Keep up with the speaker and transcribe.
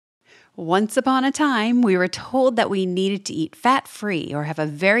Once upon a time, we were told that we needed to eat fat-free or have a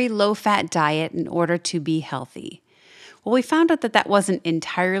very low-fat diet in order to be healthy. Well, we found out that that wasn't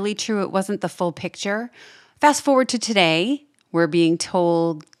entirely true. It wasn't the full picture. Fast forward to today, we're being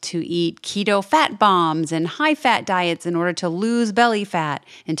told to eat keto fat bombs and high-fat diets in order to lose belly fat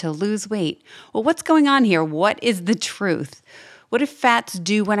and to lose weight. Well, what's going on here? What is the truth? What do fats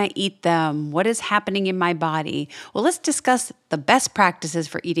do when I eat them? What is happening in my body? Well, let's discuss the best practices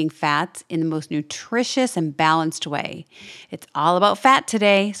for eating fats in the most nutritious and balanced way. It's all about fat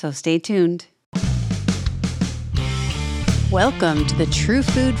today, so stay tuned. Welcome to the True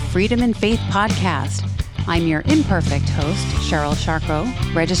Food Freedom and Faith podcast. I'm your imperfect host, Cheryl Charcot,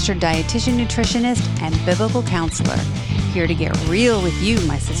 registered dietitian, nutritionist, and biblical counselor, here to get real with you,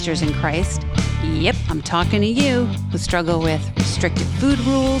 my sisters in Christ. Yep, I'm talking to you who struggle with restricted food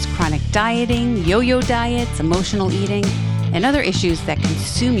rules, chronic dieting, yo-yo diets, emotional eating, and other issues that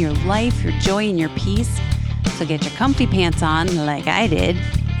consume your life, your joy, and your peace. So get your comfy pants on, like I did,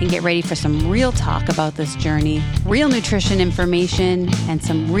 and get ready for some real talk about this journey, real nutrition information, and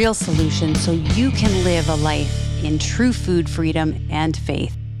some real solutions so you can live a life in true food freedom and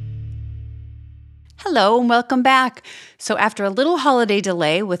faith. Hello and welcome back. So after a little holiday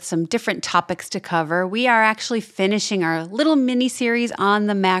delay with some different topics to cover, we are actually finishing our little mini-series on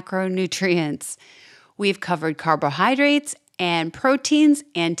the macronutrients. We've covered carbohydrates and proteins,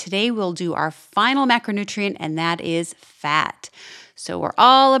 and today we'll do our final macronutrient, and that is fat. So we're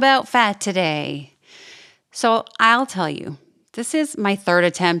all about fat today. So I'll tell you, this is my third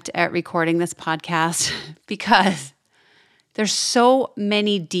attempt at recording this podcast because there's so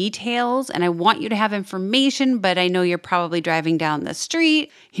many details and I want you to have information, but I know you're probably driving down the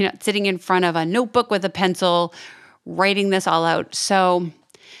street, sitting in front of a notebook with a pencil, writing this all out. So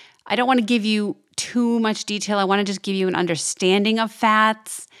I don't want to give you too much detail. I want to just give you an understanding of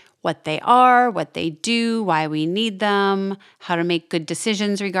fats, what they are, what they do, why we need them, how to make good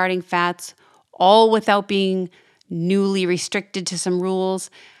decisions regarding fats, all without being newly restricted to some rules.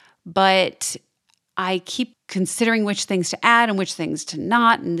 But I keep considering which things to add and which things to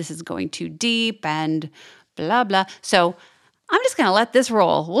not, and this is going too deep and blah, blah. So I'm just going to let this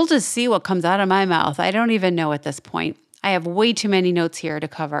roll. We'll just see what comes out of my mouth. I don't even know at this point. I have way too many notes here to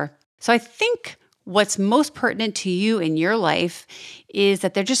cover. So I think what's most pertinent to you in your life is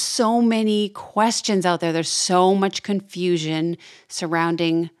that there are just so many questions out there. There's so much confusion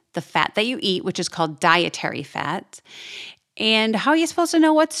surrounding the fat that you eat, which is called dietary fat. And how are you supposed to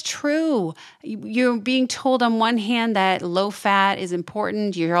know what's true? You're being told on one hand that low fat is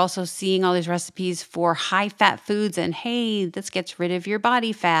important. You're also seeing all these recipes for high fat foods and hey, this gets rid of your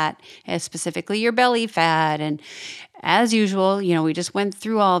body fat, specifically your belly fat. And as usual, we just went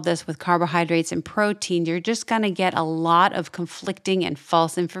through all of this with carbohydrates and protein. You're just going to get a lot of conflicting and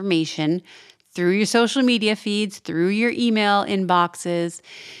false information through your social media feeds, through your email inboxes.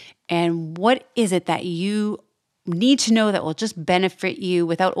 And what is it that you need to know that will just benefit you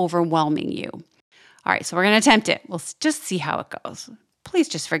without overwhelming you? All right, so we're going to attempt it. We'll just see how it goes. Please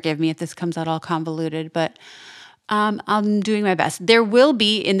just forgive me if this comes out all convoluted, but I'm doing my best. There will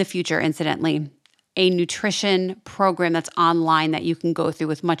be in the future, incidentally, a nutrition program that's online that you can go through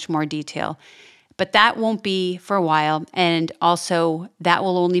with much more detail. But that won't be for a while. And also that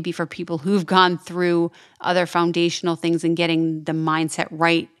will only be for people who've gone through other foundational things and getting the mindset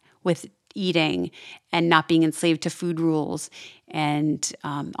right with eating and not being enslaved to food rules and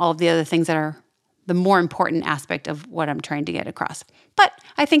all of the other things that are the more important aspect of what I'm trying to get across. But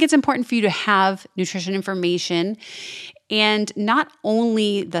I think it's important for you to have nutrition information and not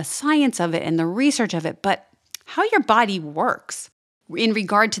only the science of it and the research of it, but how your body works in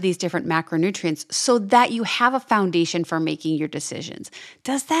regard to these different macronutrients so that you have a foundation for making your decisions.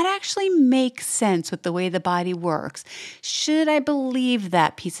 Does that actually make sense with the way the body works? Should I believe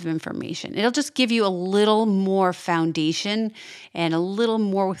that piece of information? It'll just give you a little more foundation and a little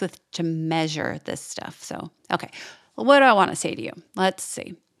more with to measure this stuff. So, okay, what do I want to say to you? Let's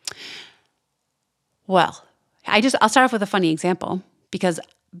see. Well, I'll start off with a funny example because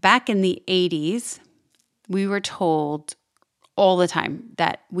back in the 80s, we were told all the time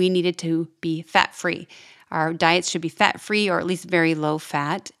that we needed to be fat-free. Our diets should be fat-free or at least very low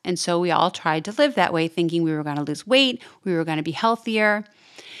fat. And so we all tried to live that way, thinking we were going to lose weight, we were going to be healthier.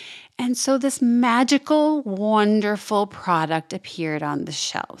 And so this magical, wonderful product appeared on the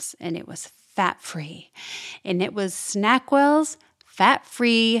shelves, and it was fat-free. And it was Snackwell's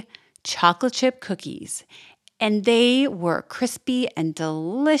fat-free chocolate chip cookies. And they were crispy and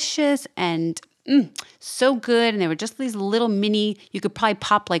delicious and so good. And they were just these little mini, you could probably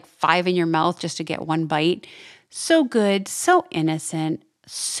pop like 5 in your mouth just to get one bite. So good, so innocent.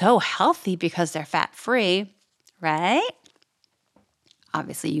 so healthy because they're fat-free, right?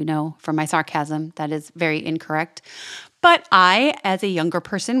 Obviously, you know from my sarcasm, that is very incorrect. But I, as a younger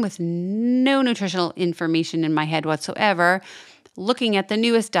person with no nutritional information in my head whatsoever, looking at the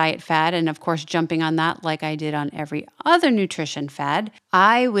newest diet fad and, of course, jumping on that like I did on every other nutrition fad,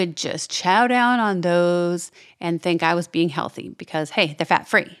 I would just chow down on those and think I was being healthy because, hey, they're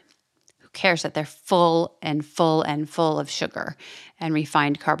fat-free. Who cares that they're full and full and full of sugar and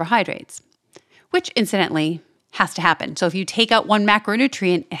refined carbohydrates? Which, incidentally, has to happen. So if you take out one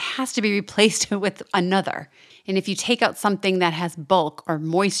macronutrient, it has to be replaced with another. And if you take out something that has bulk or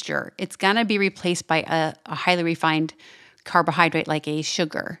moisture, it's going to be replaced by a highly refined carbohydrate like a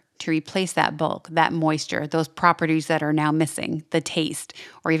sugar to replace that bulk, that moisture, those properties that are now missing, the taste,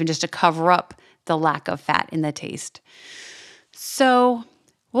 or even just to cover up the lack of fat in the taste. So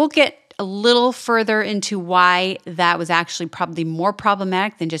we'll get a little further into why that was actually probably more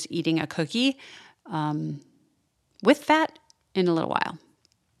problematic than just eating a cookie with fat in a little while.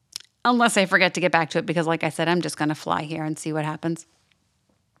 Unless I forget to get back to it because, like I said, I'm just going to fly here and see what happens.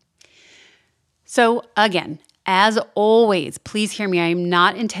 So again, as always, please hear me. I am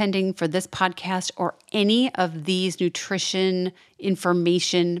not intending for this podcast or any of these nutrition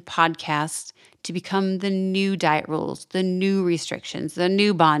information podcasts to become the new diet rules, the new restrictions, the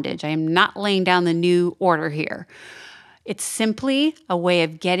new bondage. I am not laying down the new order here. It's simply a way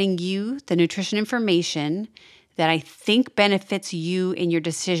of getting you the nutrition information that I think benefits you in your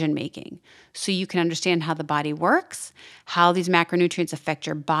decision making. So you can understand how the body works, how these macronutrients affect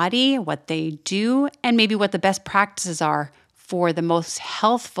your body, what they do, and maybe what the best practices are for the most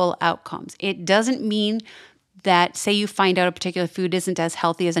healthful outcomes. It doesn't mean that, say you find out a particular food isn't as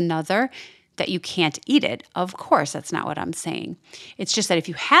healthy as another, that you can't eat it. Of course, that's not what I'm saying. It's just that if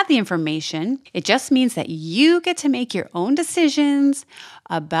you have the information, it just means that you get to make your own decisions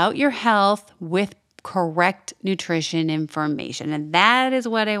about your health with correct nutrition information. And that is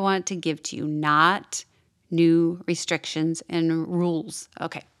what I want to give to you, not new restrictions and rules.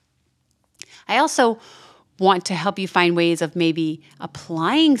 Okay. I also want to help you find ways of maybe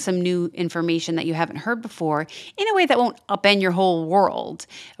applying some new information that you haven't heard before in a way that won't upend your whole world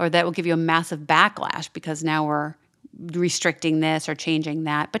or that will give you a massive backlash because now we're restricting this or changing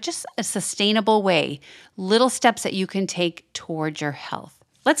that, but just a sustainable way, little steps that you can take towards your health.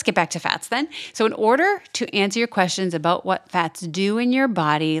 Let's get back to fats then. So in order to answer your questions about what fats do in your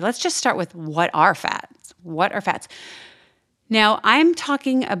body, let's just start with what are fats? What are fats? Now, I'm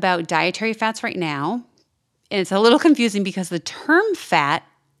talking about dietary fats right now, and it's a little confusing because the term fat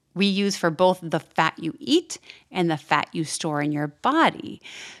we use for both the fat you eat and the fat you store in your body.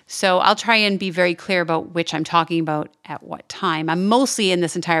 So I'll try and be very clear about which I'm talking about at what time. I'm mostly in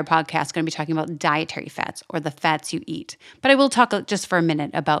this entire podcast going to be talking about dietary fats or the fats you eat. But I will talk just for a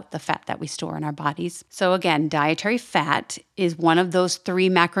minute about the fat that we store in our bodies. So again, dietary fat is one of those three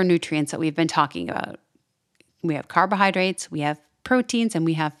macronutrients that we've been talking about. We have carbohydrates, we have proteins, and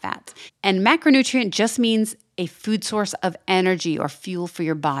we have fats. And macronutrient just means a food source of energy or fuel for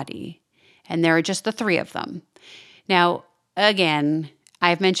your body. And there are just the three of them. Now, again,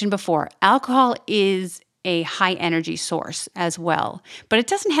 I've mentioned before, alcohol is a high energy source as well, but it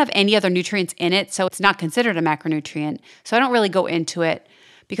doesn't have any other nutrients in it, so it's not considered a macronutrient. So I don't really go into it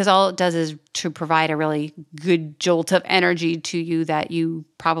because all it does is to provide a really good jolt of energy to you that you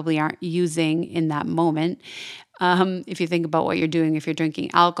probably aren't using in that moment. If you think about what you're doing, if you're drinking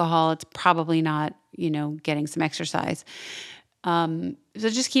alcohol, it's probably not, getting some exercise. So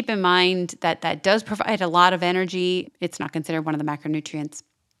just keep in mind that that does provide a lot of energy. It's not considered one of the macronutrients.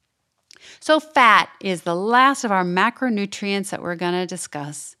 So fat is the last of our macronutrients that we're going to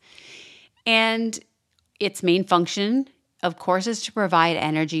discuss. And its main function, of course, is to provide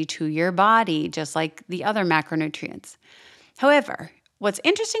energy to your body, just like the other macronutrients. However, what's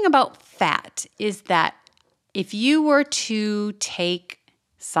interesting about fat is that if you were to take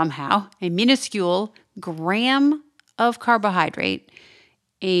somehow a minuscule gram of carbohydrate,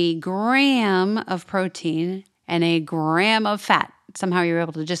 a gram of protein, and a gram of fat, somehow you're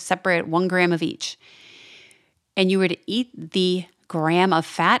able to just separate 1 gram of each, and you were to eat the gram of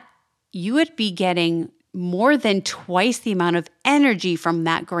fat, you would be getting more than twice the amount of energy from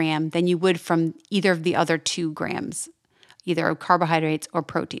that gram than you would from either of the other 2 grams, either of carbohydrates or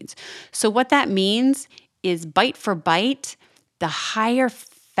proteins. So what that means is bite for bite, the higher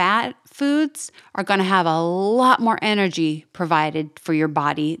fat foods are going to have a lot more energy provided for your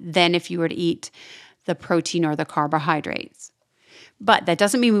body than if you were to eat the protein or the carbohydrates. But that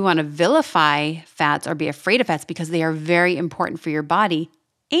doesn't mean we want to vilify fats or be afraid of fats because they are very important for your body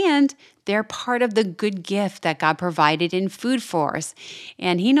And they're part of the good gift that God provided in food for us.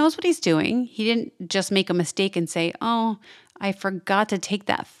 And He knows what He's doing. He didn't just make a mistake and say, oh, I forgot to take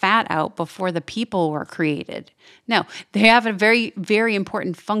that fat out before the people were created. No, they have a very, very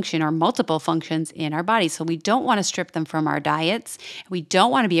important function or multiple functions in our body. So we don't want to strip them from our diets. We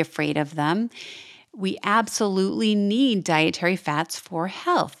don't want to be afraid of them. We absolutely need dietary fats for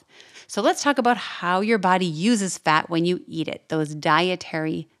health. So let's talk about how your body uses fat when you eat it, those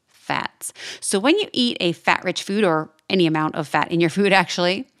dietary fats. So when you eat a fat-rich food or any amount of fat in your food,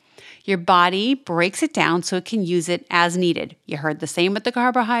 actually, your body breaks it down so it can use it as needed. You heard the same with the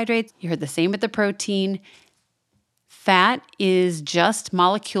carbohydrates. You heard the same with the protein. Fat is just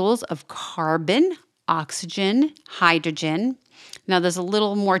molecules of carbon, oxygen, hydrogen. Now, there's a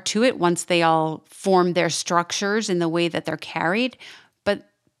little more to it once they all form their structures in the way that they're carried. But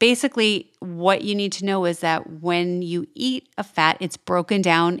basically, what you need to know is that when you eat a fat, it's broken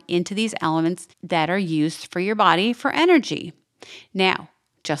down into these elements that are used for your body for energy. Now,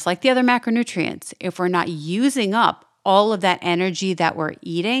 just like the other macronutrients, if we're not using up all of that energy that we're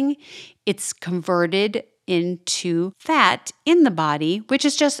eating, it's converted into fat in the body, which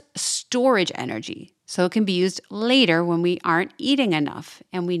is just storage energy. So it can be used later when we aren't eating enough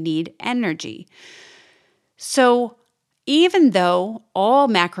and we need energy. So even though all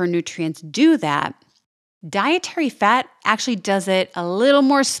macronutrients do that, dietary fat actually does it a little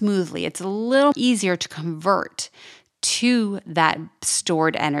more smoothly. It's a little easier to convert to that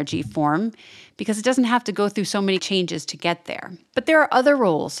stored energy form because it doesn't have to go through so many changes to get there. But there are other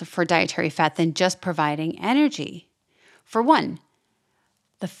roles for dietary fat than just providing energy. For one,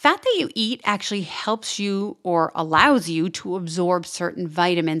 the fat that you eat actually helps you or allows you to absorb certain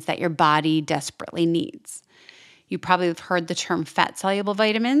vitamins that your body desperately needs. You probably have heard the term fat-soluble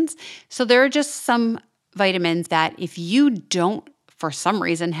vitamins. So there are just some vitamins that if you don't, for some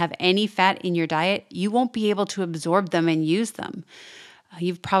reason, have any fat in your diet, you won't be able to absorb them and use them.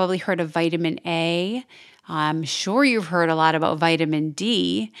 You've probably heard of vitamin A. I'm sure you've heard a lot about vitamin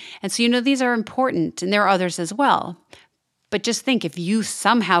D. And so, these are important, and there are others as well. But just think, if you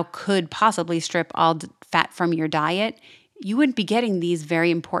somehow could possibly strip all fat from your diet, you wouldn't be getting these very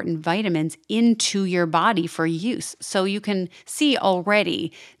important vitamins into your body for use. So you can see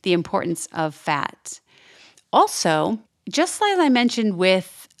already the importance of fat. Also, just as I mentioned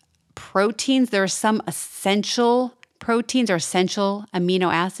with proteins, there are some essential proteins or essential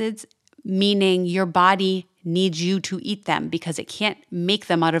amino acids, meaning your body needs you to eat them because it can't make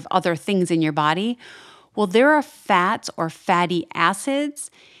them out of other things in your body. Well, there are fats or fatty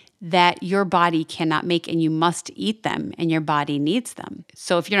acids that your body cannot make and you must eat them and your body needs them.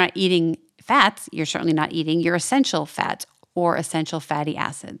 So if you're not eating fats, you're certainly not eating your essential fats or essential fatty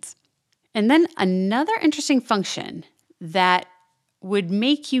acids. And then another interesting function that would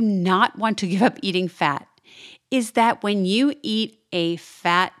make you not want to give up eating fat is that when you eat a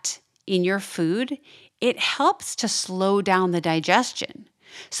fat in your food, it helps to slow down the digestion.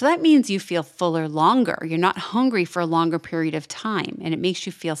 So that means you feel fuller longer. You're not hungry for a longer period of time, and it makes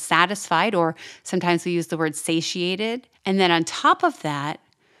you feel satisfied, or sometimes we use the word satiated. And then on top of that,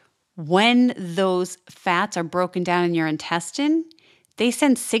 when those fats are broken down in your intestine, they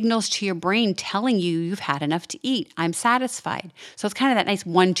send signals to your brain telling you you've had enough to eat. I'm satisfied. So it's kind of that nice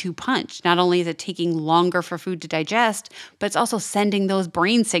 1-2 punch. Not only is it taking longer for food to digest, but it's also sending those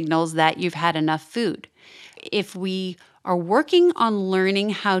brain signals that you've had enough food. If we are working on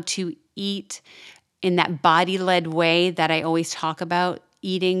learning how to eat in that body-led way that I always talk about,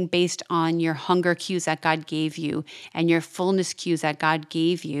 eating based on your hunger cues that God gave you and your fullness cues that God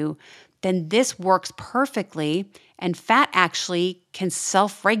gave you, then this works perfectly, and fat actually can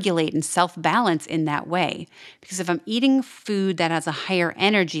self-regulate and self-balance in that way. Because if I'm eating food that has a higher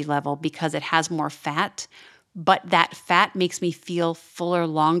energy level because it has more fat, but that fat makes me feel fuller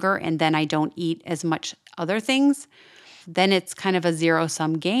longer and then I don't eat as much other things, then it's kind of a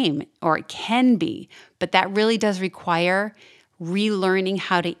zero-sum game, or it can be. But that really does require relearning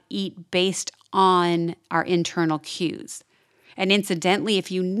how to eat based on our internal cues. And incidentally,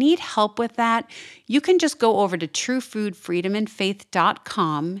 if you need help with that, you can just go over to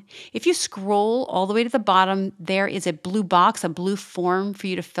truefoodfreedomandfaith.com. If you scroll all the way to the bottom, there is a blue box, a blue form for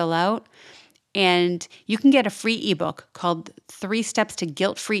you to fill out. And you can get a free ebook called 3 Steps to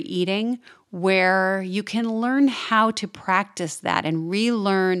Guilt-Free Eating, where you can learn how to practice that and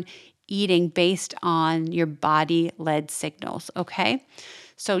relearn eating based on your body-led signals, okay?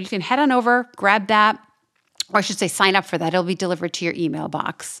 So you can head on over, grab that, or I should say sign up for that. It'll be delivered to your email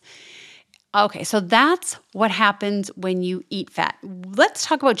box. Okay, so that's what happens when you eat fat. Let's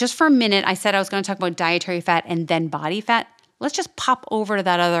talk about, just for a minute, I said I was going to talk about dietary fat and then body fat. Let's just pop over to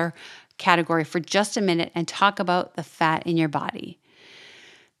that other category for just a minute and talk about the fat in your body.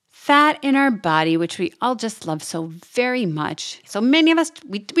 Fat in our body, which we all just love so very much. So many of us,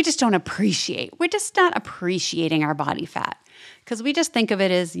 we just don't appreciate. We're just not appreciating our body fat because we just think of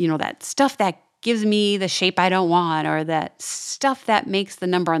it as, that stuff that gives me the shape I don't want or that stuff that makes the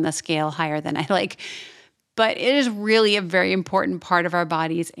number on the scale higher than I like. But it is really a very important part of our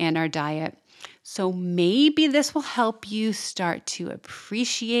bodies and our diet. So maybe this will help you start to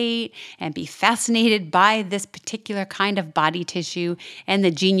appreciate and be fascinated by this particular kind of body tissue and the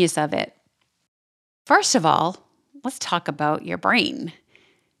genius of it. First of all, let's talk about your brain.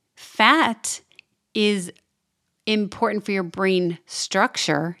 Fat is important for your brain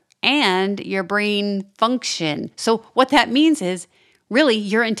structure and your brain function. So what that means is really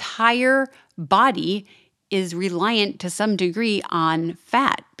your entire body is reliant to some degree on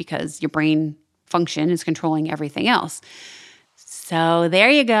fat because your brain function is controlling everything else. So there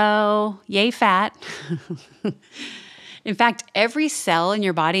you go. Yay, fat. In fact, every cell in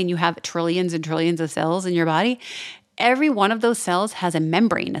your body, and you have trillions and trillions of cells in your body, every one of those cells has a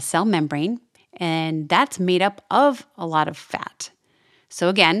membrane, a cell membrane, and that's made up of a lot of fat. So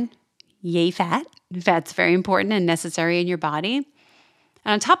again, yay, fat. Fat's very important and necessary in your body. And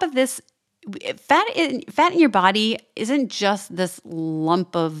on top of this, fat in your body isn't just this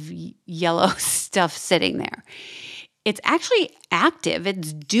lump of yellow stuff sitting there. It's actually active.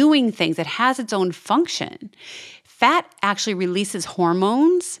 It's doing things. It has its own function. Fat actually releases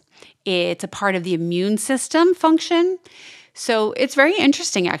hormones. It's a part of the immune system function. So it's very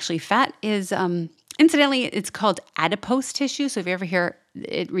interesting, actually. Fat is, incidentally, it's called adipose tissue. So if you ever hear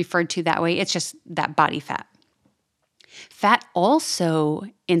it referred to that way, it's just that body fat. Fat also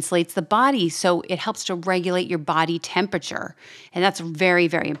insulates the body, so it helps to regulate your body temperature. And that's very,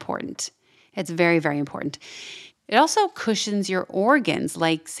 very important. It's very, very important. It also cushions your organs,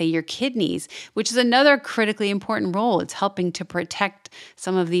 like, say, your kidneys, which is another critically important role. It's helping to protect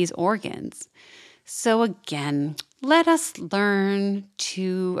some of these organs. So again, let us learn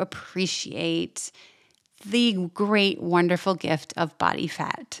to appreciate the great, wonderful gift of body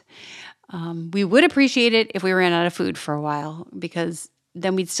fat. We would appreciate it if we ran out of food for a while because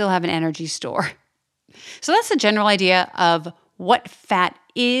then we'd still have an energy store. So that's the general idea of what fat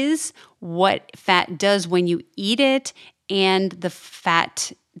is, what fat does when you eat it, and the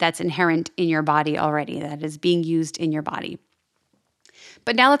fat that's inherent in your body already, that is being used in your body.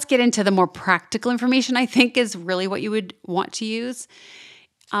 But now let's get into the more practical information I think is really what you would want to use.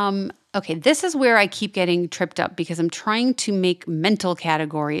 Okay, this is where I keep getting tripped up because I'm trying to make mental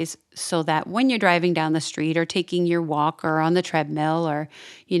categories so that when you're driving down the street or taking your walk or on the treadmill or,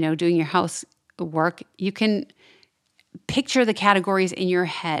 doing your housework, you can picture the categories in your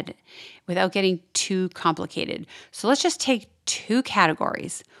head without getting too complicated. So let's just take two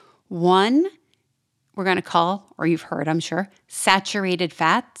categories. One, we're going to call, or you've heard, I'm sure, saturated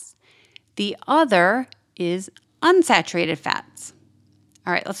fats. The other is unsaturated fats.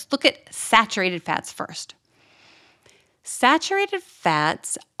 All right, let's look at saturated fats first. Saturated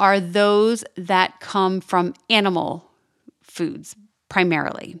fats are those that come from animal foods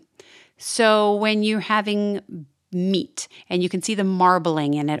primarily. So when you're having meat and you can see the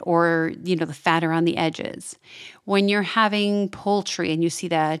marbling in it or, the fat around the edges. When you're having poultry and you see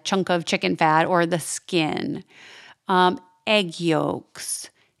the chunk of chicken fat or the skin, egg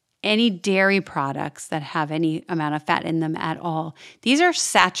yolks, any dairy products that have any amount of fat in them at all. These are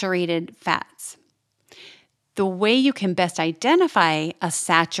saturated fats. The way you can best identify a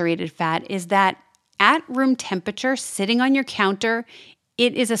saturated fat is that at room temperature, sitting on your counter,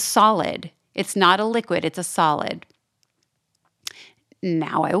 it is a solid. It's not a liquid, it's a solid.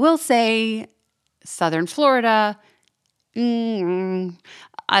 Now, I will say, Southern Florida,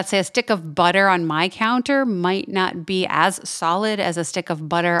 I'd say a stick of butter on my counter might not be as solid as a stick of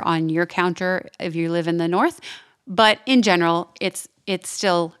butter on your counter if you live in the north. But in general, it's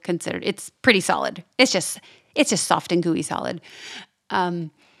still considered, it's pretty solid. It's just soft and gooey solid.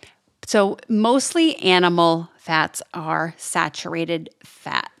 So mostly animal fats are saturated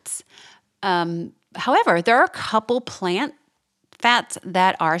fats. However, there are a couple plant fats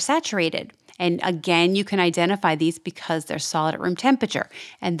that are saturated. And again, you can identify these because they're solid at room temperature.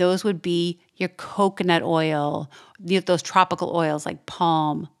 And those would be your coconut oil, those tropical oils like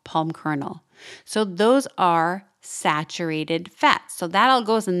palm kernel. So those are saturated fats. So that all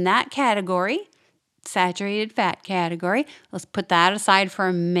goes in that category, saturated fat category. Let's put that aside for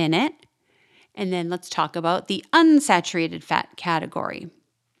a minute. And then let's talk about the unsaturated fat category.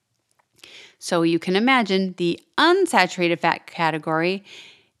 So you can imagine the unsaturated fat category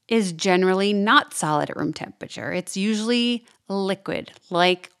is generally not solid at room temperature. It's usually liquid,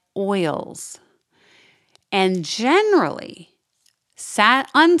 like oils. And generally,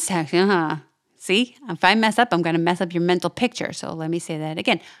 unsaturated, see, if I mess up, I'm going to mess up your mental picture. So let me say that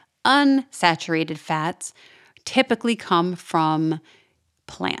again. Unsaturated fats typically come from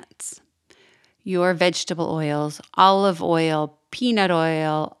plants. Your vegetable oils, olive oil, peanut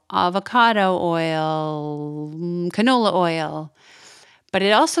oil, avocado oil, canola oil. But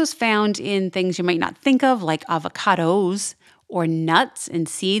it also is found in things you might not think of, like avocados or nuts and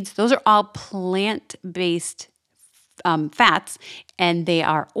seeds. Those are all plant-based fats, and they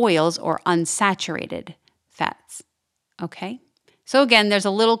are oils or unsaturated fats. Okay? So again, there's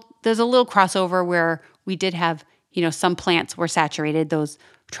a little crossover where we did have, some plants were saturated, those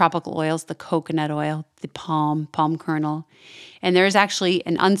tropical oils, the coconut oil, the palm kernel. And there's actually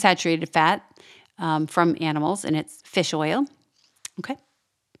an unsaturated fat from animals, and it's fish oil. Okay.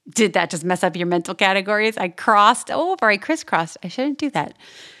 Did that just mess up your mental categories? I crisscrossed. I shouldn't do that.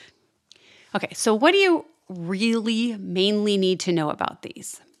 Okay, so what do you really mainly need to know about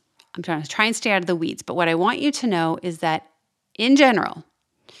these? I'm trying and stay out of the weeds, but what I want you to know is that in general,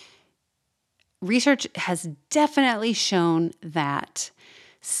 research has definitely shown that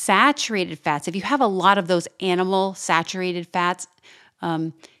saturated fats, if you have a lot of those animal saturated fats,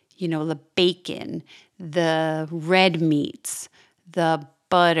 the bacon, the red meats, the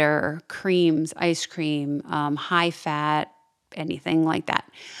butter, creams, ice cream, high fat, anything like that,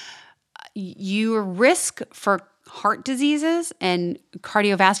 your risk for heart diseases and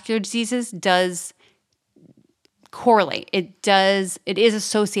cardiovascular diseases does correlate. It is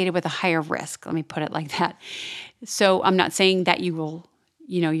associated with a higher risk. Let me put it like that. So I'm not saying that you will,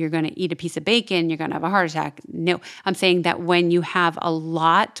 you're going to eat a piece of bacon, you're going to have a heart attack. No, I'm saying that when you have a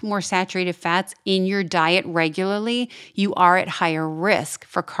lot more saturated fats in your diet regularly, you are at higher risk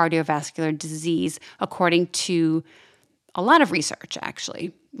for cardiovascular disease, according to a lot of research,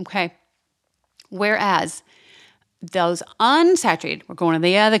 actually. Okay. Whereas those unsaturated, we're going to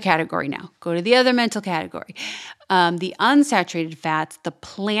the other category now. Go to the other mental category. The unsaturated fats, the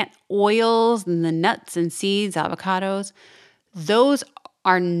plant oils and the nuts and seeds, avocados, those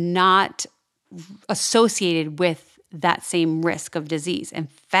are not associated with that same risk of disease. In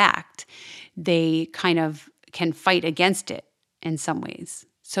fact, they kind of can fight against it in some ways.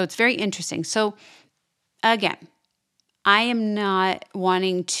 So it's very interesting. So again, I am not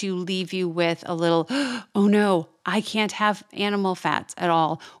wanting to leave you with a little, oh no, I can't have animal fats at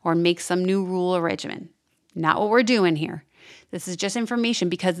all, or make some new rule or regimen. Not what we're doing here. This is just information,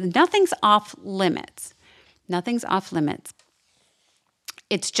 because nothing's off limits. Nothing's off limits.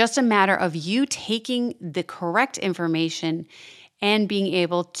 It's just a matter of you taking the correct information and being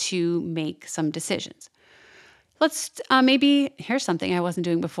able to make some decisions. Let's here's something I wasn't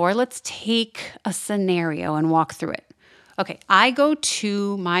doing before. Let's take a scenario and walk through it. Okay, I go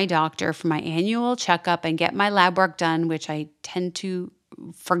to my doctor for my annual checkup and get my lab work done, which I tend to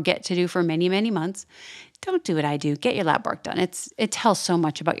forget to do for many, many months. Don't do what I do. Get your lab work done. It tells so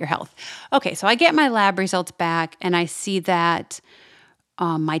much about your health. Okay, so I get my lab results back and I see that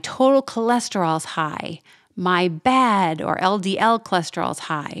my total cholesterol is high. My bad or LDL cholesterol is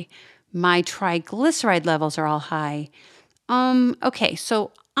high. My triglyceride levels are all high. Okay,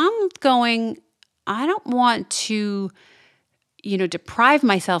 so I don't want to, deprive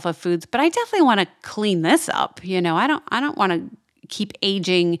myself of foods, but I definitely want to clean this up. I don't want to keep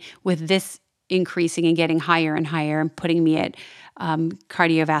aging with this increasing and getting higher and higher and putting me at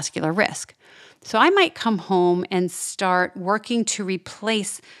cardiovascular risk. So I might come home and start working to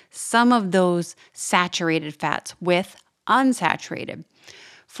replace some of those saturated fats with unsaturated.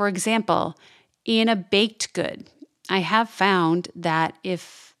 For example, in a baked good, I have found that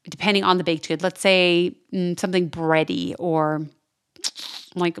depending on the baked good, let's say something bready or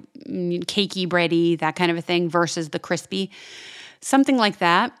like cakey bready, that kind of a thing, versus the crispy, something like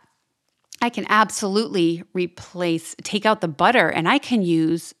that, I can absolutely take out the butter and I can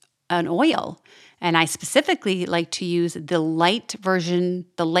use an oil. And I specifically like to use the light version,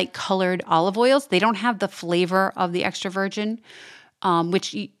 the light colored olive oils. They don't have the flavor of the extra virgin,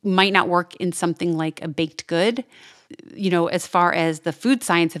 which might not work in something like a baked good. As far as the food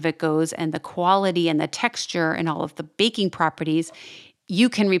science of it goes and the quality and the texture and all of the baking properties, you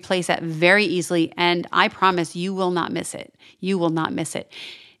can replace that very easily. And I promise you will not miss it. You will not miss it.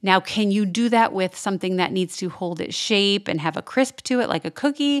 Now, can you do that with something that needs to hold its shape and have a crisp to it like a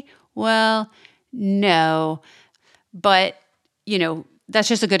cookie? Well, no. But, that's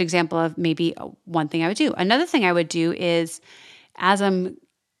just a good example of maybe one thing I would do. Another thing I would do is, as I'm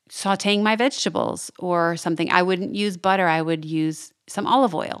sauteing my vegetables or something, I wouldn't use butter. I would use some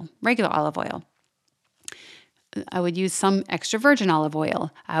olive oil, regular olive oil. I would use some extra virgin olive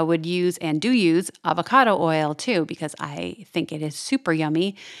oil. I would use and do use avocado oil too, because I think it is super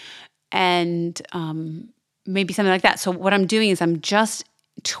yummy. And maybe something like that. So what I'm doing is I'm just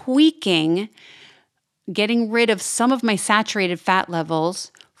tweaking, getting rid of some of my saturated fat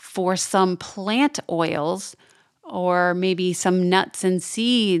levels for some plant oils, or maybe some nuts and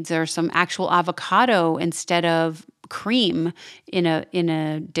seeds, or some actual avocado instead of cream in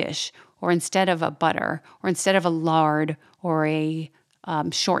a dish, or instead of a butter, or instead of a lard, or a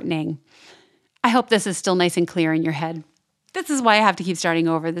shortening. I hope this is still nice and clear in your head. This is why I have to keep starting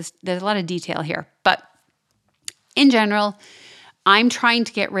over. There's a lot of detail here. But in general, I'm trying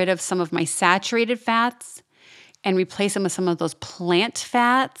to get rid of some of my saturated fats and replace them with some of those plant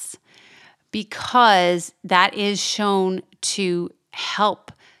fats, because that is shown to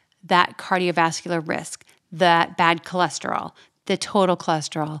help that cardiovascular risk, that bad cholesterol, the total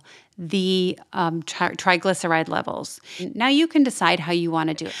cholesterol, the triglyceride levels. Now you can decide how you want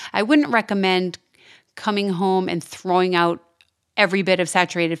to do it. I wouldn't recommend coming home and throwing out every bit of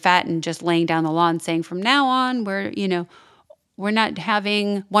saturated fat and just laying down the law and saying, from now on, we're not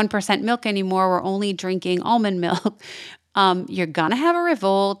having 1% milk anymore. We're only drinking almond milk. You're going to have a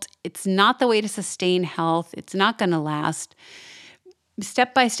revolt. It's not the way to sustain health. It's not going to last.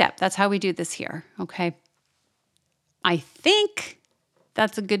 Step by step. That's how we do this here. Okay. I think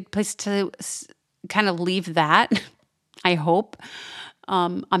that's a good place to kind of leave that. I hope.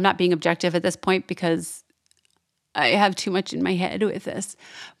 I'm not being objective at this point because I have too much in my head with this,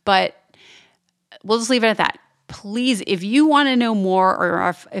 but we'll just leave it at that. Please, if you want to know more,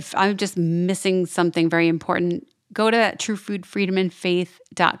 or if I'm just missing something very important, go to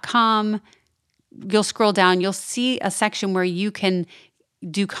truefoodfreedomandfaith.com. You'll scroll down. You'll see a section where you can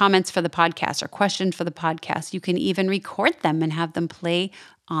do comments for the podcast or questions for the podcast. You can even record them and have them play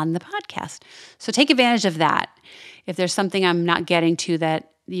on the podcast. So take advantage of that if there's something I'm not getting to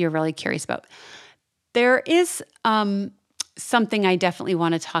that you're really curious about. There is something I definitely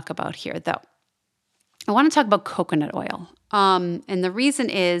want to talk about here, though. I want to talk about coconut oil. And the reason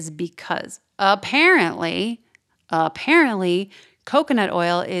is because apparently coconut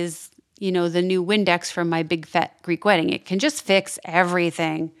oil is, the new Windex from my big fat Greek wedding. It can just fix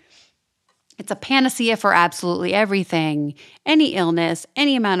everything. It's a panacea for absolutely everything. Any illness,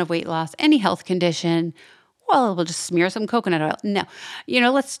 any amount of weight loss, any health condition. Well, we'll just smear some coconut oil. No,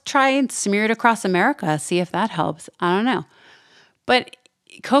 let's try and smear it across America, see if that helps. I don't know. But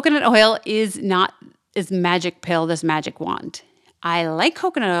coconut oil is not this magic pill, this magic wand. I like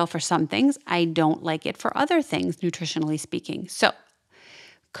coconut oil for some things. I don't like it for other things, nutritionally speaking. So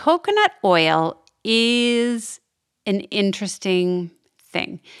coconut oil is an interesting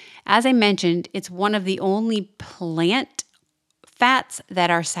thing. As I mentioned, it's one of the only plant fats that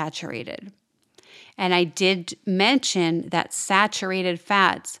are saturated. And I did mention that saturated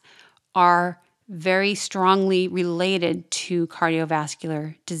fats are very strongly related to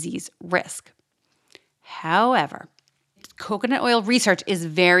cardiovascular disease risk. However, coconut oil research is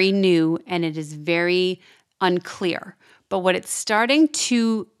very new and it is very unclear. But what it's starting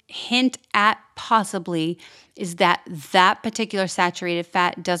to hint at possibly is that particular saturated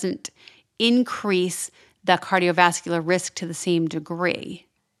fat doesn't increase the cardiovascular risk to the same degree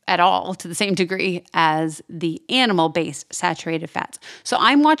as the animal-based saturated fats. So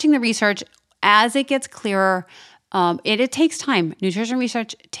I'm watching the research as it gets clearer. It takes time. Nutrition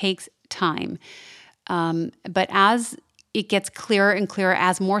research takes time. But as it gets clearer and clearer,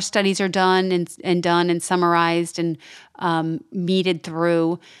 as more studies are done and summarized and meted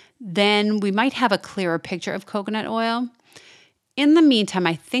through, then we might have a clearer picture of coconut oil. In the meantime,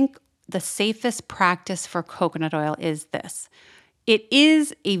 I think the safest practice for coconut oil is this. It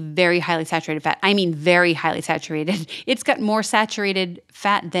is a very highly saturated fat. I mean, very highly saturated. It's got more saturated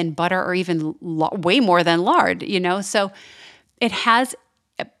fat than butter, or even way more than lard, So it has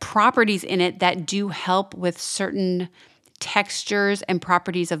properties in it that do help with certain textures and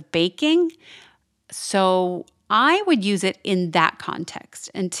properties of baking. So I would use it in that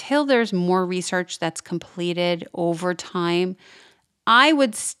context. Until there's more research that's completed over time, I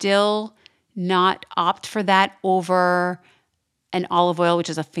would still not opt for that over an olive oil, which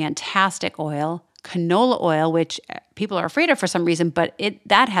is a fantastic oil, canola oil, which people are afraid of for some reason, but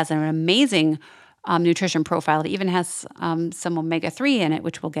that has an amazing nutrition profile. It even has some omega-3 in it,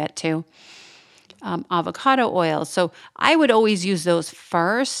 which we'll get to. Avocado oil. So I would always use those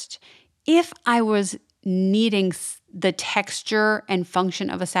first. If I was needing the texture and function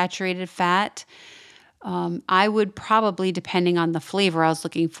of a saturated fat, I would probably, depending on the flavor I was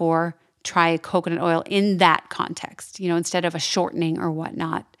looking for, try coconut oil in that context, instead of a shortening or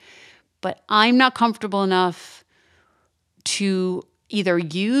whatnot. But I'm not comfortable enough to either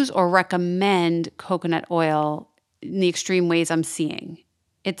use or recommend coconut oil in the extreme ways I'm seeing.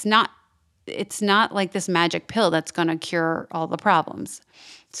 It's not like this magic pill that's going to cure all the problems.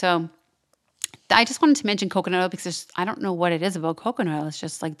 So I just wanted to mention coconut oil because I don't know what it is about coconut oil. It's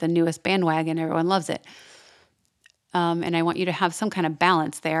just like the newest bandwagon. Everyone loves it. And I want you to have some kind of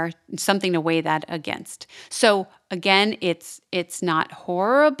balance there, something to weigh that against. So again, it's not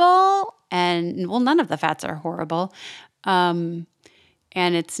horrible, and none of the fats are horrible. And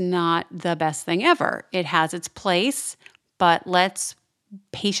it's not the best thing ever. It has its place, but let's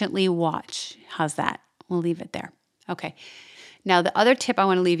patiently watch. How's that? We'll leave it there. Okay. Now, the other tip I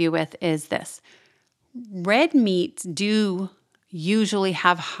want to leave you with is this. Red meats do usually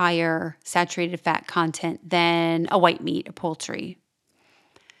have higher saturated fat content than a white meat, a poultry.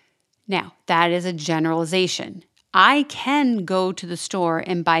 Now, that is a generalization. I can go to the store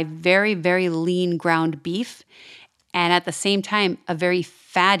and buy very, very lean ground beef and at the same time, a very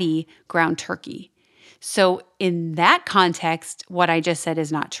fatty ground turkey. So in that context, what I just said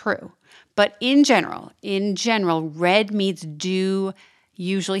is not true. But in general, red meats do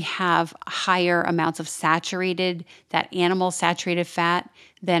usually have higher amounts of that animal saturated fat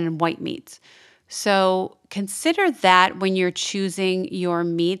than white meats. So consider that when you're choosing your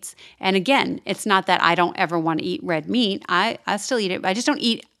meats. And again, it's not that I don't ever want to eat red meat. I still eat it. I just don't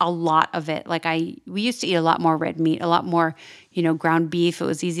eat a lot of it. We used to eat a lot more red meat, a lot more, ground beef. It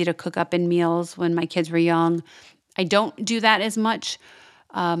was easy to cook up in meals when my kids were young. I don't do that as much.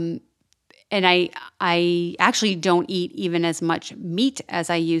 And I actually don't eat even as much meat as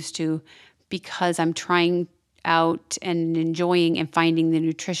I used to because I'm trying out and enjoying and finding the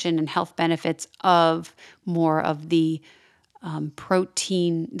nutrition and health benefits of more of the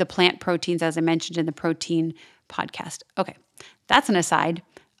protein, the plant proteins, as I mentioned in the protein podcast. Okay, that's an aside.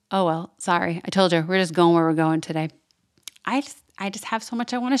 Oh, well, sorry. I told you, we're just going where we're going today. I just have so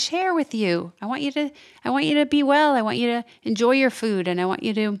much I want to share with you. I want you to be well. I want you to enjoy your food, and I want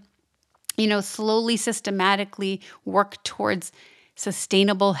you to, slowly, systematically work towards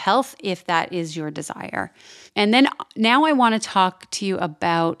sustainable health if that is your desire. And then now I want to talk to you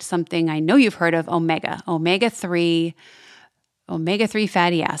about something I know you've heard of, omega-3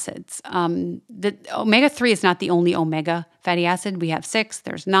 fatty acids. The omega-3 is not the only omega fatty acid. We have 6,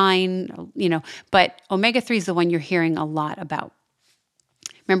 there's 9, but omega-3 is the one you're hearing a lot about.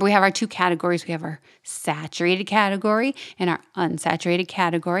 Remember, we have our 2 categories. We have our saturated category and our unsaturated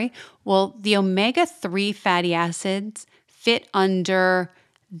category. Well, the omega-3 fatty acids fit under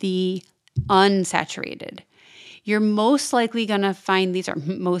the unsaturated. You're most likely going to find these, or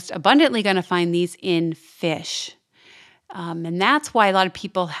most abundantly going to find these in fish. And that's why a lot of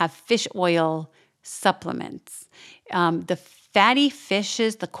people have fish oil supplements. The fatty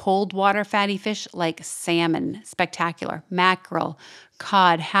fishes, the cold water fatty fish like salmon, spectacular, mackerel,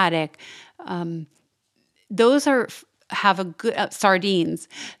 cod, haddock, those have a good, sardines.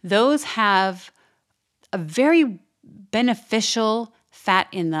 Those have a very beneficial fat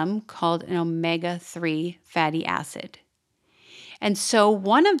in them called an omega-3 fatty acid. And so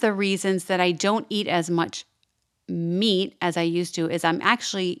one of the reasons that I don't eat as much meat as I used to is I'm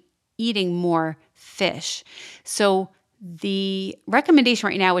actually eating more fish. So the recommendation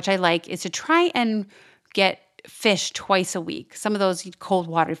right now, which I like, is to try and get fish twice a week. Some of those cold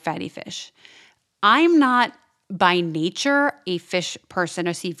water fatty fish. I'm not by nature a fish person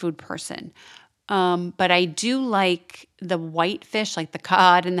or seafood person. But I do like the white fish, like the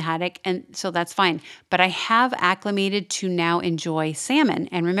cod and the haddock, and so that's fine. But I have acclimated to now enjoy salmon.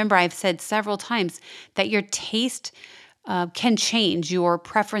 And remember, I've said several times that your taste can change. Your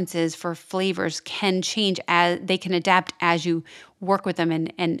preferences for flavors can change as they can adapt as you work with them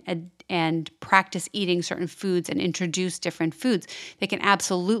and practice eating certain foods and introduce different foods. They can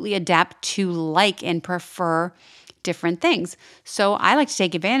absolutely adapt to like and prefer different things. So I like to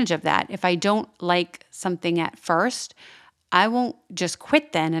take advantage of that. If I don't like something at first, I won't just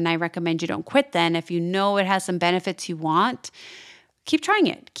quit then. And I recommend you don't quit then. If you know it has some benefits you want, keep trying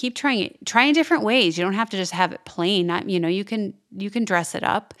it. Keep trying it. Try in different ways. You don't have to just have it plain. You can dress it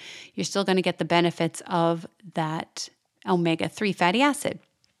up. You're still going to get the benefits of that omega-3 fatty acid.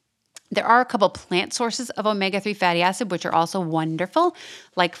 There are a couple plant sources of omega-3 fatty acid, which are also wonderful,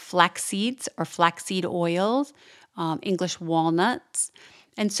 like flax seeds or flaxseed oils, English walnuts.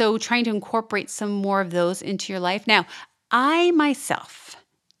 And so trying to incorporate some more of those into your life. Now, I myself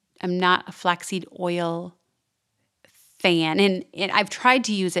am not a flaxseed oil fan, and I've tried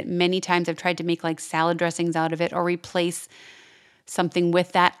to use it many times. I've tried to make like salad dressings out of it or replace something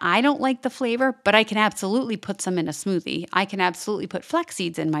with that. I don't like the flavor, but I can absolutely put some in a smoothie. I can absolutely put flax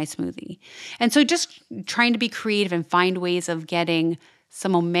seeds in my smoothie. And so just trying to be creative and find ways of getting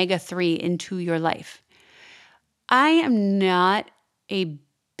some omega-3 into your life. I am not a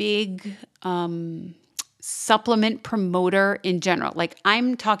big supplement promoter in general. Like,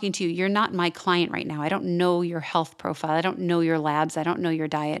 I'm talking to you, you're not my client right now. I don't know your health profile. I don't know your labs. I don't know your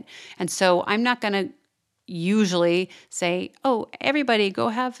diet. And so I'm not going to usually say, oh, everybody go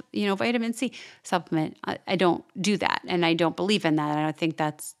have, vitamin C supplement. I don't do that. And I don't believe in that. I think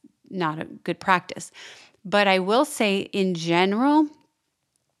that's not a good practice. But I will say in general,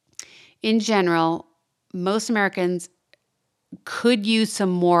 most Americans could use some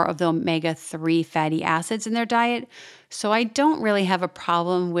more of the omega-3 fatty acids in their diet. So I don't really have a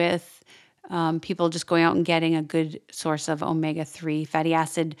problem with people just going out and getting a good source of omega-3 fatty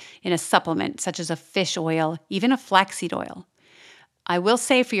acid in a supplement, such as a fish oil, even a flaxseed oil. I will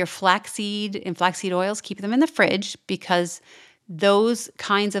say for your flaxseed and flaxseed oils, keep them in the fridge, because those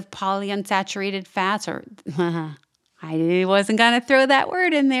kinds of polyunsaturated fats are, I wasn't going to throw that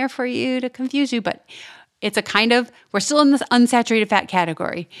word in there for you to confuse you, but it's a kind of, we're still in this unsaturated fat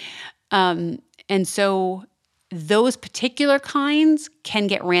category. And so those particular kinds can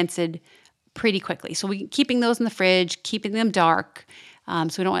get rancid pretty quickly. So keeping those in the fridge, keeping them dark,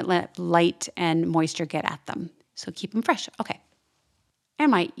 so we don't let light and moisture get at them. So keep them fresh. Okay.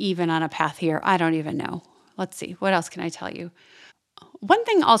 Am I even on a path here? I don't even know. Let's see. What else can I tell you? One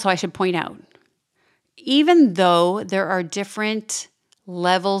thing also I should point out, even though there are different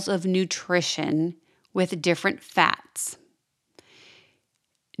levels of nutrition with different fats,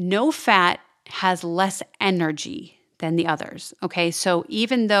 no fat has less energy than the others. Okay, so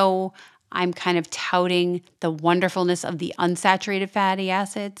even though I'm kind of touting the wonderfulness of the unsaturated fatty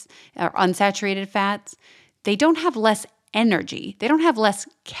acids or unsaturated fats, they don't have less energy. They don't have less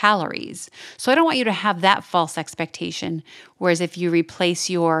calories. So I don't want you to have that false expectation. Whereas if you replace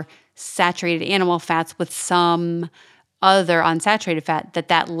your saturated animal fats with some other unsaturated fat,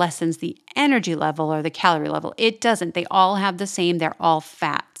 that lessens the energy level or the calorie level. It doesn't. They all have the same. They're all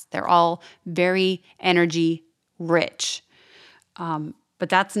fats. They're all very energy rich. But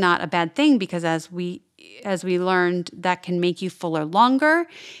that's not a bad thing, because as we learned, that can make you fuller longer.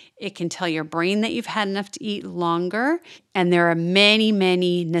 It can tell your brain that you've had enough to eat longer. And there are many,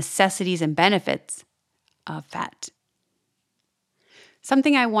 many necessities and benefits of fat.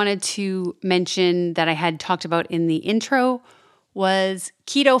 Something I wanted to mention that I had talked about in the intro was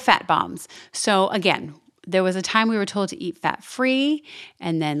keto fat bombs. So again, there was a time we were told to eat fat-free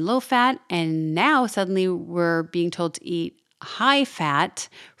and then low fat, and now suddenly we're being told to eat high fat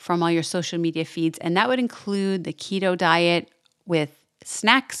from all your social media feeds, and that would include the keto diet with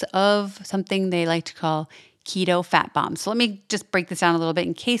snacks of something they like to call keto fat bombs. So let me just break this down a little bit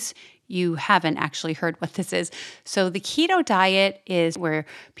in case you haven't actually heard what this is. So the keto diet is where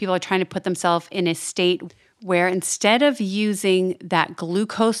people are trying to put themselves in a state where instead of using that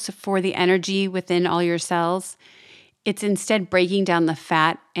glucose for the energy within all your cells, it's instead breaking down the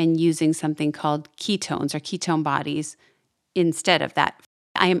fat and using something called ketones or ketone bodies instead of that.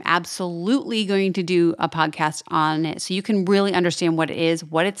 I am absolutely going to do a podcast on it so you can really understand what it is,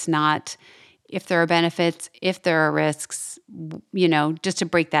 what it's not, if there are benefits, if there are risks, just to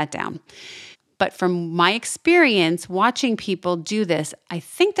break that down. But from my experience watching people do this, I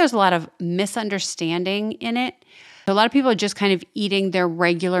think there's a lot of misunderstanding in it. A lot of people are just kind of eating their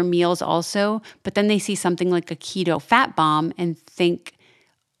regular meals also, but then they see something like a keto fat bomb and think,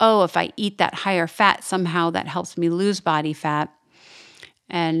 oh, if I eat that higher fat, somehow that helps me lose body fat.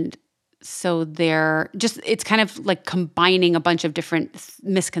 And so it's kind of like combining a bunch of different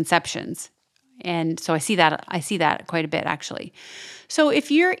misconceptions. And so I see that quite a bit, actually. So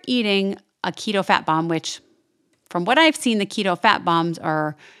if you're eating a keto fat bomb, which from what I've seen, the keto fat bombs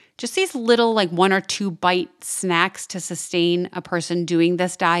are just these little like 1 or 2 bite snacks to sustain a person doing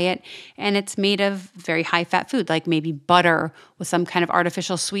this diet. And it's made of very high fat food, like maybe butter with some kind of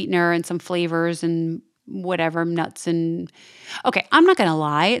artificial sweetener and some flavors and whatever, nuts and... Okay, I'm not going to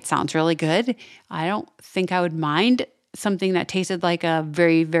lie. It sounds really good. I don't think I would mind something that tasted like a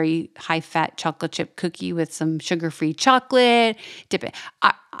very, very high-fat chocolate chip cookie with some sugar-free chocolate. Dip it.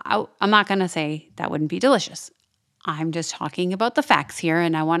 I'm not going to say that wouldn't be delicious. I'm just talking about the facts here,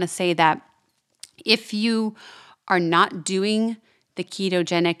 and I want to say that if you are not doing the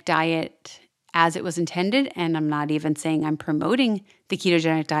ketogenic diet as it was intended, and I'm not even saying I'm promoting the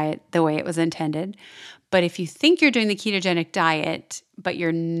ketogenic diet the way it was intended, but if you think you're doing the ketogenic diet, but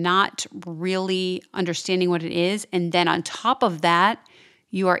you're not really understanding what it is, and then on top of that,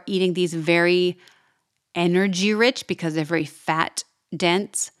 you are eating these very energy rich because they're very fat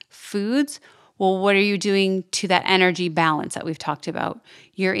dense foods. Well, what are you doing to that energy balance that we've talked about?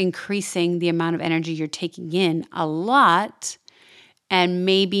 You're increasing the amount of energy you're taking in a lot and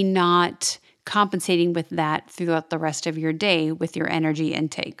maybe not compensating with that throughout the rest of your day with your energy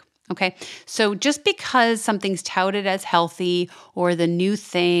intake. Okay, so just because something's touted as healthy or the new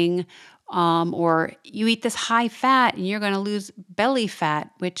thing, or you eat this high fat and you're going to lose belly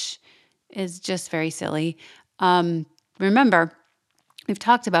fat, which is just very silly. Remember, we've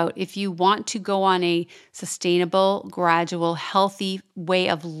talked about if you want to go on a sustainable, gradual, healthy way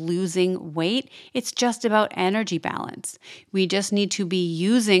of losing weight, it's just about energy balance. We just need to be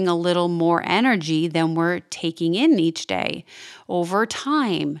using a little more energy than we're taking in each day over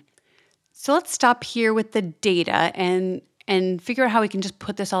time. So let's stop here with the data and figure out how we can just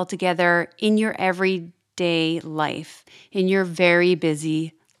put this all together in your everyday life, in your very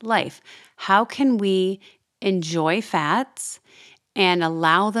busy life. How can we enjoy fats and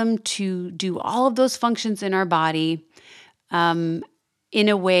allow them to do all of those functions in our body in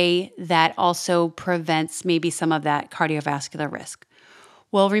a way that also prevents maybe some of that cardiovascular risk?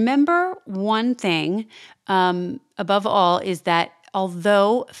 Well, remember one thing above all is that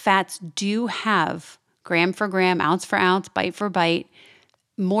although fats do have gram for gram, ounce for ounce, bite for bite,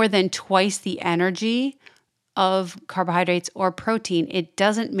 more than twice the energy of carbohydrates or protein, it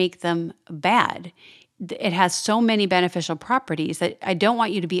doesn't make them bad. It has so many beneficial properties that I don't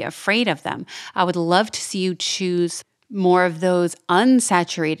want you to be afraid of them. I would love to see you choose more of those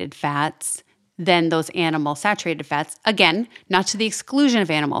unsaturated fats than those animal saturated fats. Again, not to the exclusion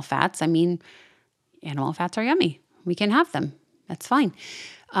of animal fats. I mean, animal fats are yummy. We can have them. That's fine.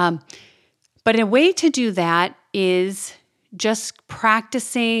 But a way to do that is just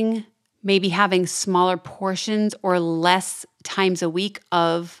practicing maybe having smaller portions or less times a week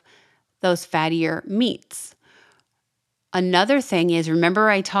of those fattier meats. Another thing is, remember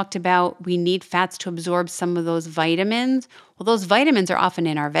I talked about we need fats to absorb some of those vitamins? Well, those vitamins are often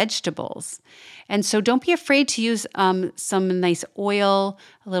in our vegetables. And so don't be afraid to use some nice oil,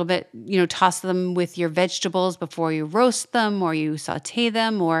 a little bit, toss them with your vegetables before you roast them or you saute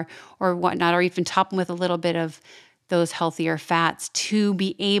them or whatnot, or even top them with a little bit of those healthier fats to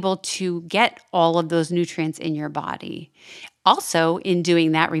be able to get all of those nutrients in your body. Also, in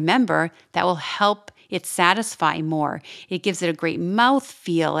doing that, remember, that will help it satisfy more. It gives it a great mouth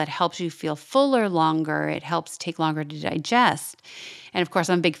feel. It helps you feel fuller longer. It helps take longer to digest. And of course,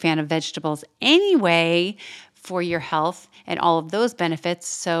 I'm a big fan of vegetables anyway for your health and all of those benefits.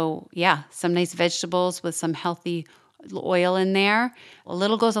 So yeah, some nice vegetables with some healthy oil in there. A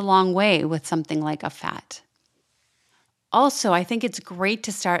little goes a long way with something like a fat. Also, I think it's great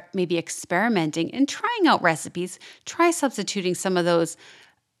to start maybe experimenting and trying out recipes. Try substituting some of those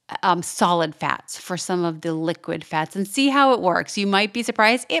solid fats for some of the liquid fats and see how it works. You might be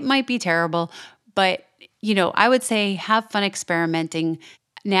surprised. It might be terrible, but I would say have fun experimenting.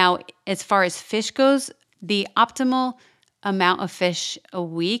 Now, as far as fish goes, the optimal amount of fish a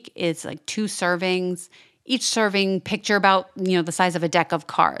week is like 2 servings. Each serving, picture about the size of a deck of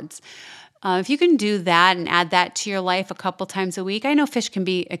cards. If you can do that and add that to your life a couple times a week, I know fish can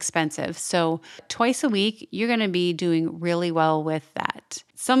be expensive. So twice a week, you're going to be doing really well with that.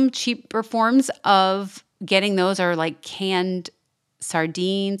 Some cheaper forms of getting those are like canned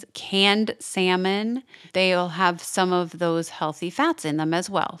sardines, canned salmon. They'll have some of those healthy fats in them as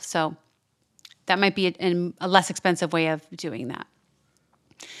well. So that might be a less expensive way of doing that.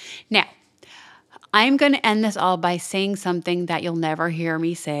 Now, I'm going to end this all by saying something that you'll never hear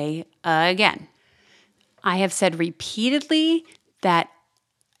me say again. I have said repeatedly that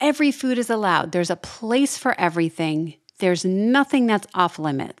every food is allowed. There's a place for everything. There's nothing that's off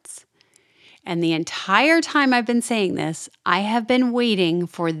limits. And the entire time I've been saying this, I have been waiting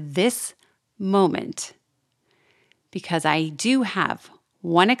for this moment because I do have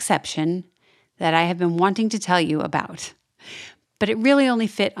one exception that I have been wanting to tell you about. But it really only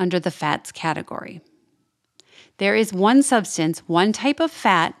fit under the fats category. There is one substance, one type of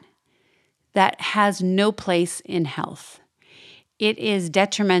fat that has no place in health. It is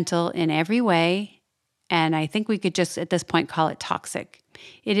detrimental in every way, and I think we could just at this point call it toxic.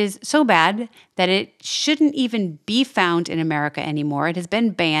 It is so bad that it shouldn't even be found in America anymore. It has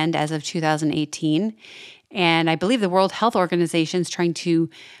been banned as of 2018, and I believe the World Health Organization is trying to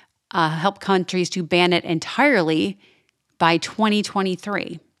help countries to ban it entirely by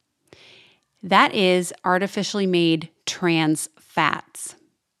 2023. That is artificially made trans fats.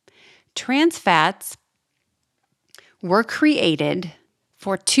 Trans fats were created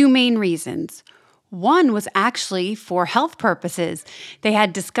for 2 main reasons. One was actually for health purposes. They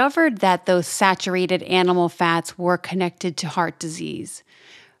had discovered that those saturated animal fats were connected to heart disease,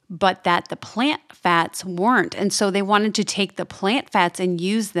 but that the plant fats weren't. And so they wanted to take the plant fats and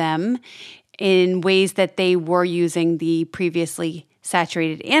use them in ways that they were using the previously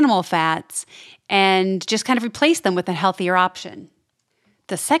saturated animal fats and just kind of replace them with a healthier option.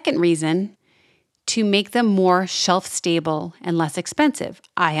 The second reason, to make them more shelf stable and less expensive.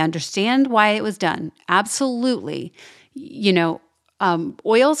 I understand why it was done. Absolutely.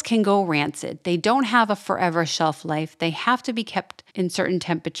 Oils can go rancid. They don't have a forever shelf life. They have to be kept in certain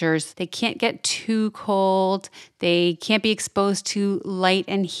temperatures. They can't get too cold. They can't be exposed to light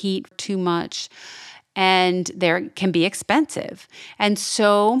and heat too much. And they can be expensive. And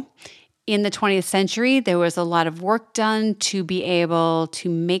so in the 20th century, there was a lot of work done to be able to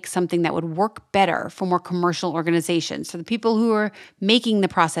make something that would work better for more commercial organizations, for the people who are making the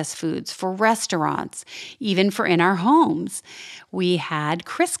processed foods, for restaurants, even for in our homes. We had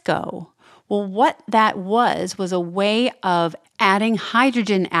Crisco. Well, what that was a way of adding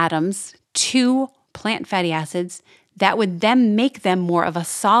hydrogen atoms to plant fatty acids that would then make them more of a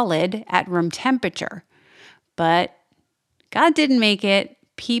solid at room temperature. But God didn't make it.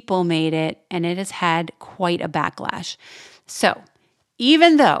 People made it, and it has had quite a backlash. So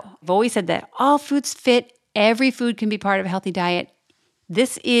even though I've always said that all foods fit, every food can be part of a healthy diet,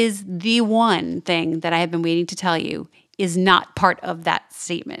 this is the one thing that I have been waiting to tell you is not part of that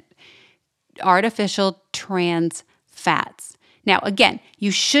statement. Artificial trans fats. Now, again,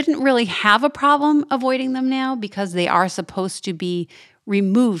 you shouldn't really have a problem avoiding them now because they are supposed to be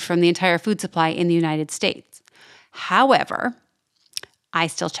removed from the entire food supply in the United States. However, I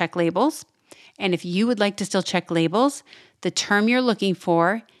still check labels. And if you would like to still check labels, the term you're looking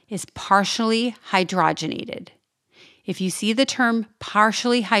for is partially hydrogenated. If you see the term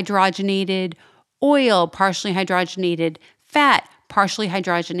partially hydrogenated oil, partially hydrogenated fat, partially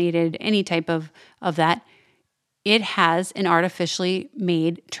hydrogenated, any type of that, it has an artificially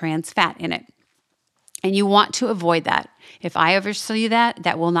made trans fat in it. And you want to avoid that. If I ever see that,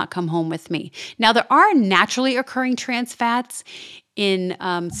 that will not come home with me. Now, there are naturally occurring trans fats in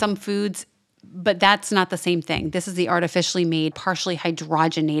some foods, but that's not the same thing. This is the artificially made, partially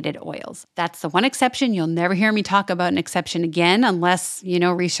hydrogenated oils. That's the one exception. You'll never hear me talk about an exception again unless,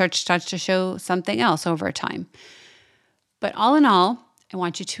 research starts to show something else over time. But all in all, I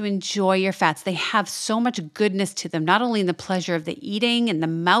want you to enjoy your fats. They have so much goodness to them, not only in the pleasure of the eating and the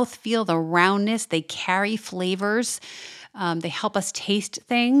mouthfeel, the roundness, they carry flavors. They help us taste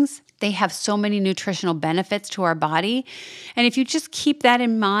things. They have so many nutritional benefits to our body. And if you just keep that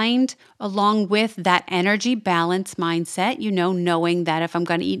in mind, along with that energy balance mindset, knowing that if I'm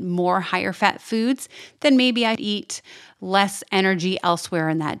going to eat more higher fat foods, then maybe I'd eat less energy elsewhere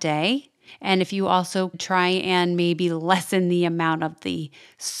in that day. And if you also try and maybe lessen the amount of the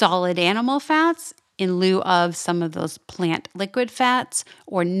solid animal fats in lieu of some of those plant liquid fats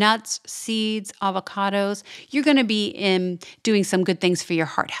or nuts, seeds, avocados, you're going to be doing some good things for your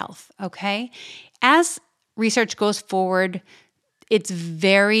heart health, okay? As research goes forward, it's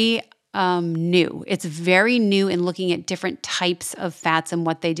very new. It's very new in looking at different types of fats and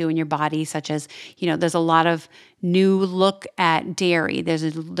what they do in your body, such as, there's a lot of new look at dairy.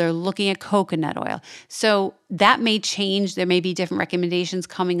 They're looking at coconut oil. So that may change. There may be different recommendations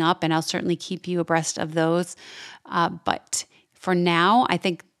coming up, and I'll certainly keep you abreast of those. But for now, I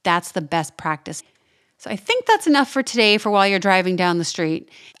think that's the best practice. So I think that's enough for today for while you're driving down the street.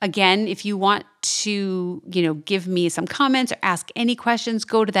 Again, if you want to, give me some comments or ask any questions,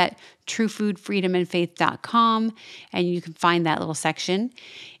 go to that truefoodfreedomandfaith.com and you can find that little section.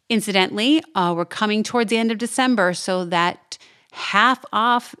 Incidentally, we're coming towards the end of December, so that half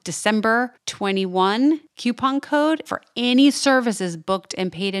off December 21 coupon code for any services booked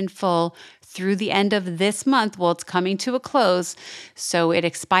and paid in full through the end of this month. Well, it's coming to a close, so it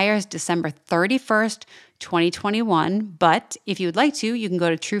expires December 31st, 2021. But if you would like to, you can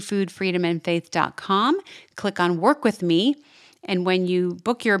go to truefoodfreedomandfaith.com, click on Work With Me, and when you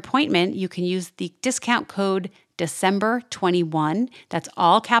book your appointment, you can use the discount code December 21. That's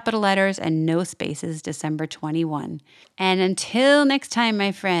all capital letters and no spaces, December 21. And until next time,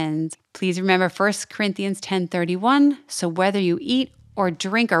 my friends, please remember 1 Corinthians 10:31. So whether you eat or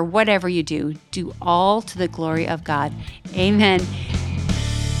drink or whatever you do, do all to the glory of God. Amen.